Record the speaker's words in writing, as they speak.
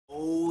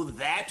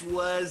That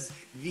was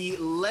the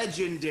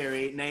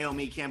legendary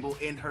Naomi Campbell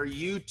in her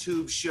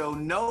YouTube show,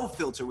 No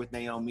Filter with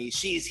Naomi.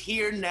 She is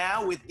here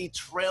now with the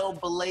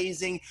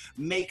trailblazing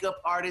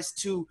makeup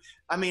artist who,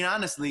 I mean,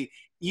 honestly,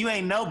 you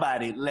ain't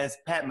nobody unless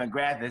Pat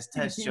McGrath has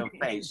touched your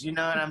face. You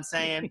know what I'm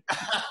saying?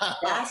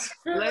 That's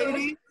true.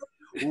 Ladies,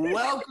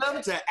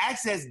 welcome to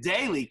Access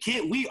Daily.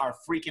 Kid, we are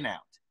freaking out.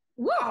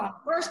 Whoa.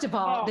 First of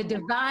all, the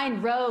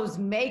Divine Rose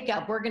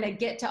makeup, we're going to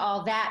get to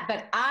all that,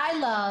 but I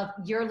love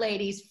your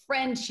ladies'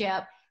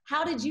 friendship.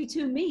 How did you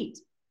two meet?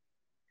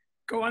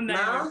 Go on,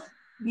 Naomi.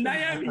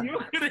 Naomi,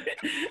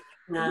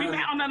 we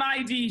met on an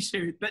ID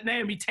shoot, but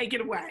Naomi, take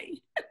it away.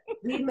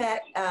 We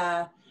met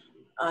on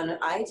an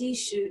ID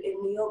shoot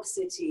in New York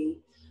City,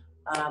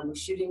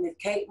 shooting with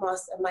Kate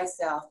Moss and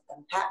myself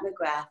and Pat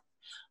McGrath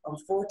on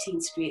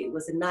 14th Street. It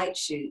was a night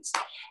shoot.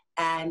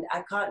 And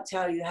I can't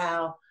tell you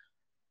how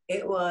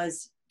it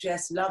was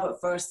just love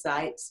at first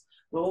sight.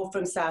 We're all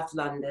from South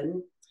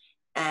London.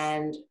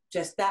 And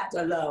just that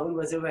alone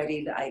was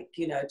already like,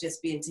 you know, just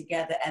being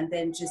together. And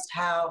then just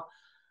how,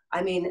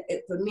 I mean,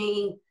 for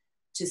me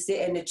to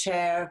sit in a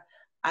chair,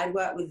 I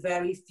worked with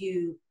very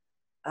few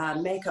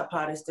makeup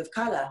artists of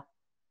color.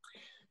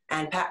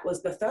 And Pat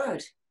was the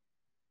third.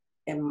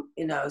 And,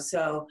 you know,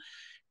 so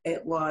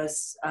it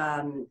was,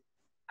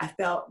 I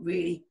felt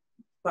really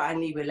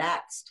finally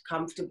relaxed,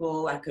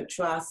 comfortable, I could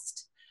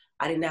trust.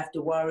 I didn't have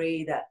to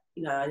worry that,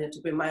 you know, I had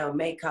to bring my own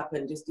makeup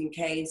and just in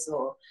case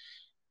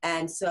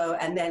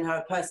and then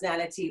her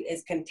personality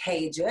is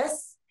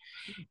contagious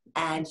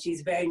and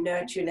she's very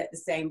nurturing at the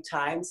same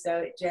time.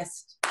 So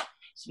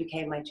she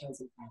became my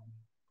chosen family.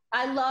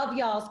 I love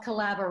y'all's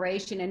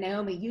collaboration. And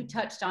Naomi, you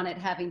touched on it,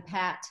 having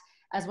Pat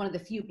as one of the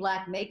few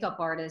Black makeup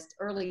artists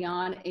early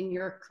on in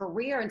your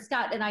career. And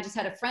Scott and I just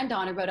had a friend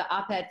on who wrote an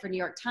op-ed for New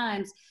York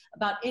Times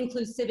about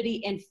inclusivity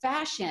in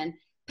fashion.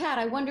 Pat,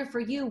 I wonder for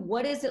you,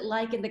 what is it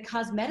like in the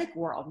cosmetic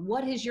world?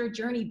 What has your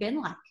journey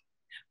been like?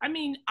 I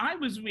mean, I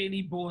was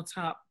really brought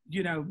up,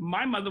 you know,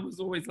 my mother was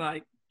always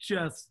like,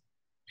 just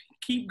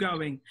keep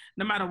going.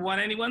 No matter what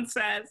anyone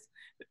says,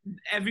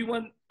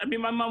 everyone, I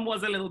mean, my mom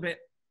was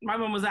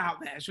out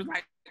there. She was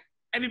like,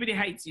 everybody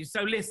hates you.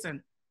 So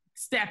listen,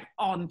 step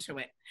onto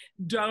it.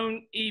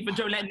 Don't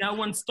let no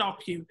one stop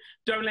you.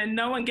 Don't let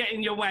no one get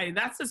in your way.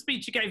 That's the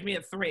speech she gave me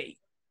at 3.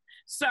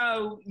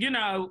 So, you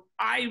know,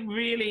 I'm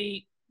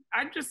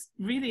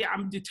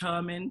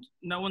determined.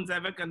 No one's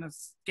ever gonna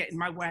get in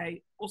my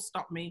way or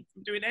stop me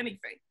from doing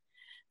anything.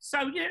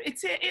 So yeah,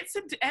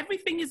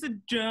 everything is a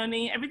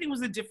journey. Everything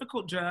was a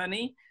difficult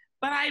journey,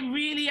 but I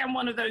really am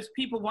one of those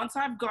people. Once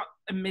I've got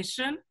a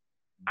mission,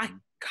 I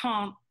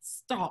can't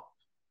stop.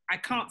 I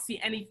can't see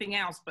anything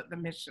else but the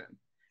mission.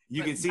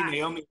 You can see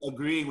Naomi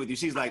agreeing with you.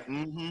 She's like,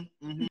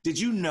 Did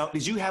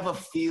you have a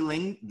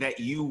feeling that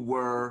you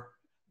were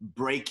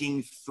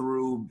breaking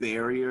through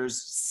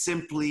barriers,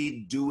 simply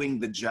doing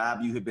the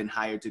job you had been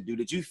hired to do?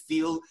 Did you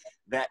feel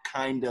that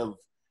kind of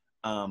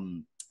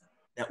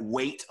that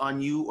weight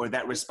on you or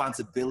that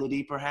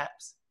responsibility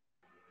perhaps?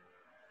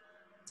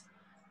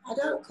 I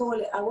wouldn't call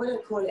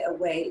it a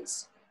weight,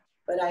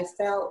 but I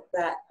felt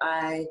that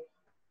I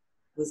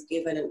was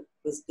given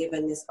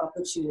this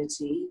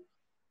opportunity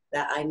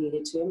that I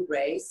needed to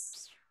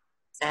embrace,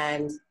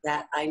 and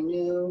that I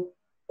knew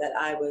that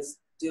I was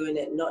doing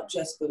it not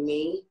just for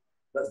me,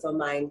 but for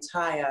my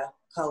entire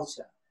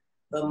culture,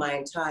 for my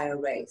entire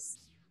race.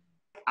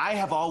 I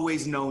have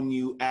always known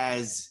you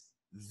as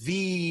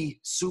the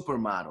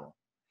supermodel.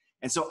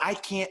 And so I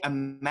can't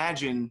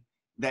imagine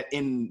that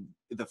in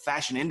the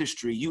fashion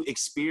industry, you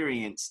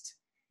experienced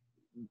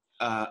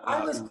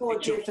I was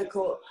called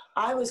difficult.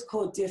 I was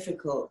called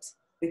difficult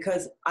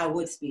because I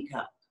would speak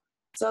up.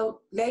 So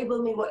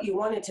label me what you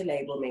wanted to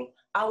label me.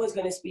 I was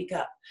going to speak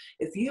up.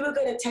 If you were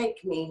going to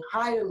take me,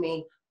 hire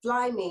me,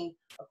 fly me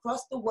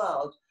across the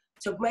world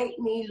to make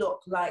me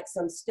look like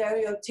some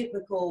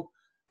stereotypical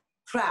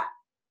crap,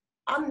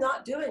 I'm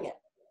not doing it.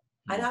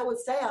 And I would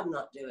say I'm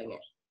not doing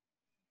it.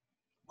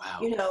 Wow.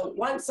 You know,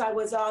 once I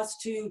was asked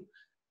to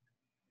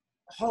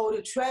hold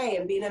a tray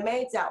and be in a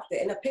maid's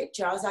outfit in a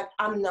picture, I was like,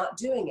 I'm not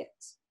doing it.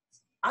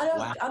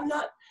 I'm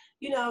not,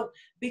 you know,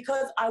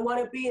 because I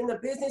want to be in the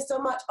business so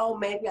much, oh,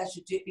 maybe I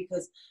should do it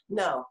because,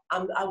 no,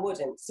 I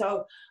wouldn't.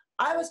 So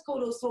I was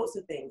called all sorts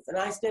of things, and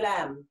I still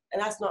am, and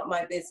that's not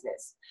my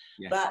business.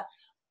 Yeah. But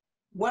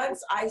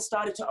once I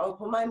started to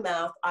open my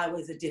mouth, I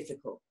was a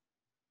difficult.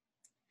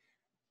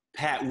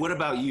 Pat, what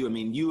about you? I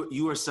mean,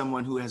 you are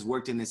someone who has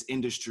worked in this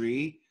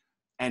industry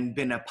and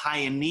been a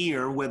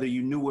pioneer, whether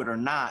you knew it or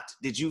not.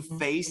 Did you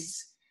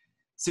face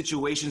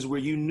situations where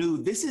you knew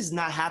this is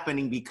not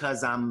happening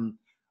because I'm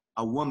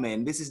a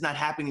woman, this is not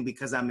happening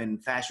because I'm in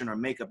fashion or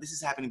makeup, this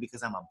is happening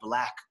because I'm a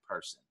Black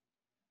person?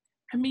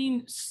 I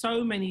mean,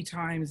 so many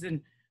times.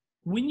 And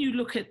when you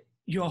look at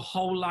your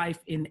whole life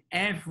in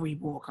every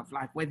walk of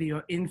life, whether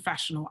you're in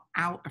fashion or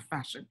out of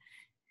fashion,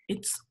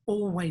 it's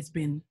always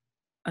been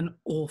an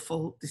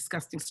awful,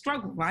 disgusting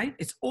struggle, right?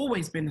 It's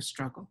always been a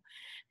struggle.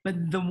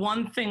 But the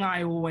one thing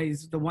I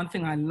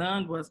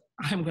learned was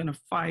I'm going to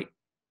fight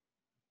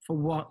for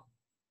what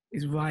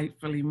is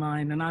rightfully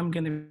mine, and I'm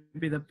going to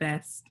be the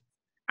best.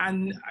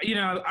 And, you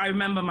know, I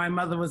remember my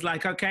mother was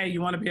like, okay,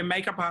 you want to be a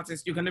makeup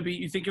artist? You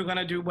think you're going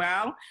to do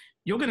well?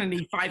 You're going to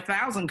need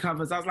 5,000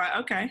 covers. I was like,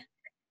 okay.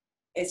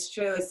 It's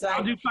true. It's like,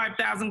 I'll do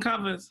 5,000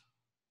 covers.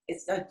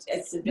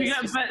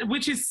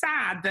 Which is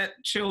sad that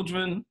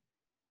children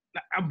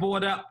are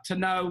brought up to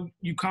know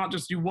you can't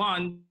just do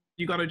one,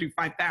 you got to do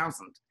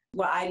 5,000.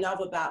 What I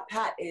love about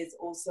Pat is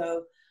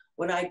also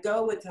when I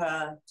go with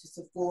her to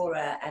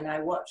Sephora and I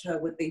watch her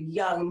with the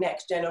young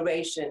next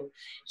generation,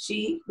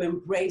 she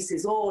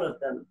embraces all of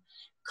them,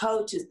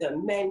 coaches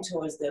them,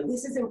 mentors them.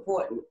 This is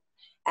important.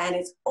 And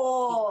it's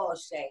all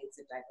shades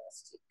of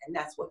diversity. And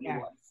that's what you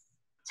want.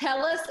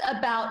 Tell us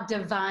about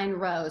Divine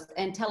Rose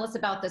and tell us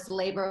about this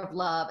labor of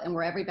love and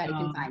where everybody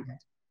can find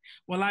it.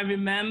 Well, I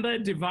remember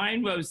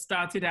Divine Rose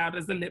started out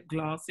as a lip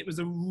gloss. It was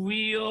a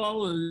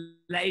real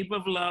labor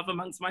of love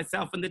amongst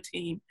myself and the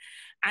team.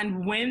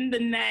 And when the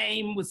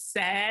name was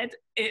said,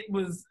 it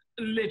was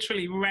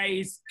literally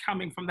rays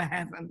coming from the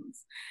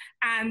heavens.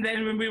 And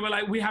then when we were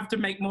like, we have to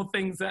make more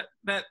things that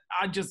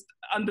are just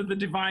under the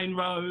Divine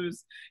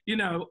Rose, you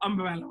know,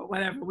 umbrella or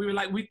whatever. We were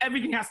like,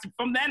 everything has to,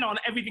 from then on,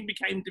 everything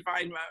became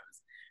Divine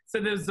Rose. So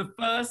there's the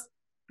first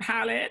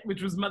palette,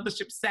 which was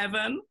Mothership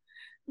 7,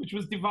 which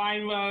was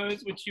Divine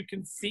Rose, which you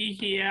can see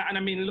here. And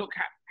I mean, look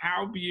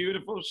how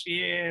beautiful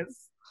she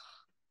is.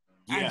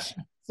 Yeah. And she's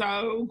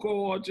so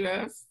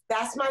gorgeous.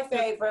 That's my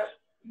favorite.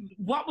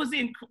 What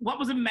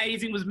was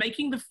amazing was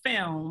making the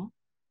film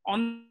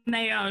on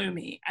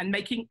Naomi and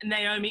making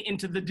Naomi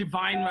into the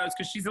Divine Rose,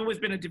 because she's always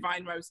been a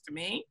Divine Rose to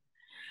me.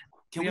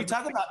 Can we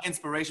talk about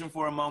inspiration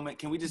for a moment?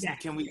 Can we just,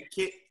 yes.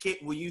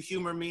 Kit, will you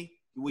humor me?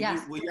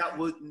 Yes.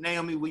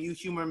 Naomi, will you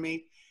humor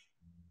me?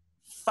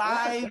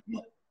 5-0.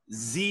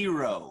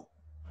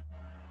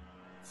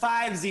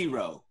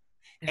 5-0.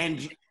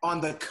 And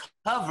on the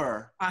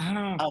cover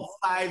of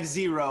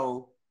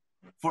 5-0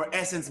 for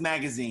Essence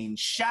magazine,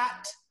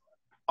 shot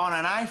on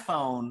an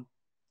iPhone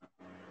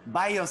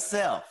by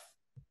yourself.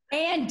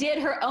 And did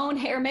her own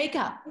hair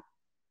makeup.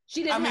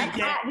 She didn't have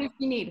Pat who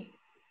she needed.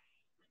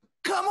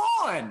 Come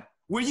on.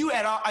 Were you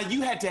at all,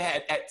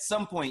 at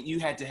some point, you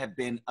had to have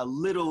been a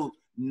little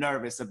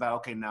nervous about,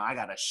 okay, now I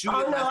gotta shoot.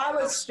 Oh no, I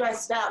was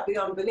stressed out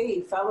beyond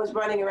belief. I was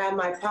running around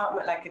my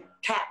apartment like a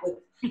cat with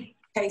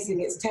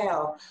chasing its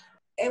tail.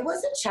 It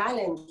was a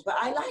challenge, but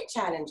I like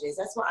challenges.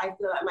 That's what I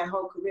feel like my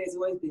whole career has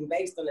always been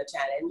based on a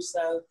challenge.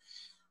 So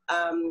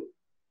I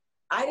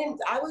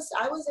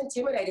was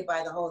intimidated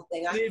by the whole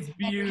thing. It's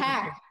beautiful.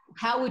 Pat,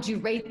 how would you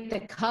rate the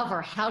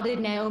cover? How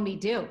did Naomi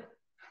do?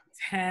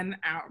 10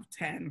 out of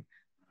 10,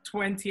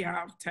 20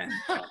 out of 10,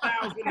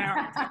 1,000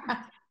 out of 10.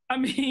 I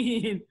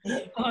mean,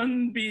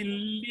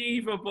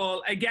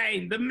 unbelievable.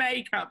 Again, the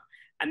makeup,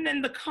 and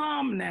then the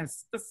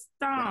calmness, the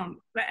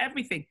stance, the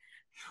everything.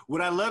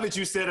 What I love that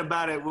you said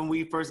about it when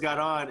we first got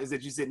on is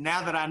that you said,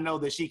 now that I know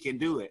that she can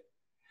do it.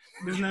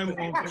 There's no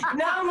more.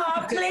 No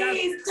more,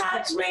 please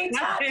touch me,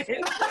 touch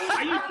me.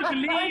 I used to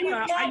believe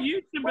her. I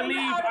used to believe.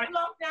 Out of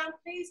lockdown,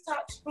 please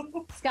touch me.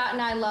 Scott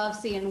and I love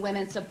seeing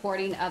women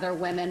supporting other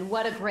women.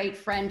 What a great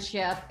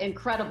friendship.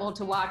 Incredible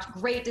to watch.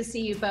 Great to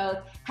see you both.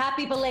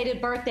 Happy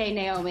belated birthday,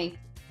 Naomi.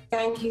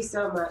 Thank you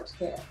so much,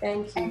 Kit.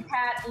 Thank you. And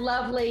Pat,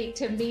 lovely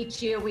to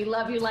meet you. We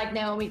love you like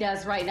Naomi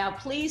does right now.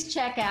 Please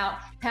check out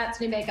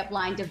Pat's new makeup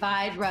line,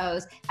 Divine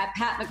Rose, at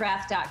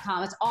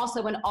patmcgrath.com. It's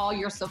also in all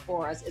your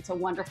Sephoras. It's a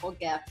wonderful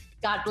gift.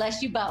 God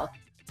bless you both.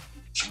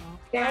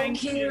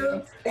 Thank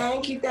you.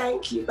 Thank you.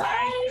 Thank you.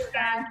 Bye.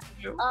 Thank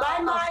you.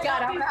 Bye, my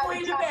God, I'm happy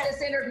going to have to top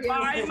this interview.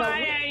 Bye, my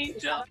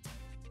angel.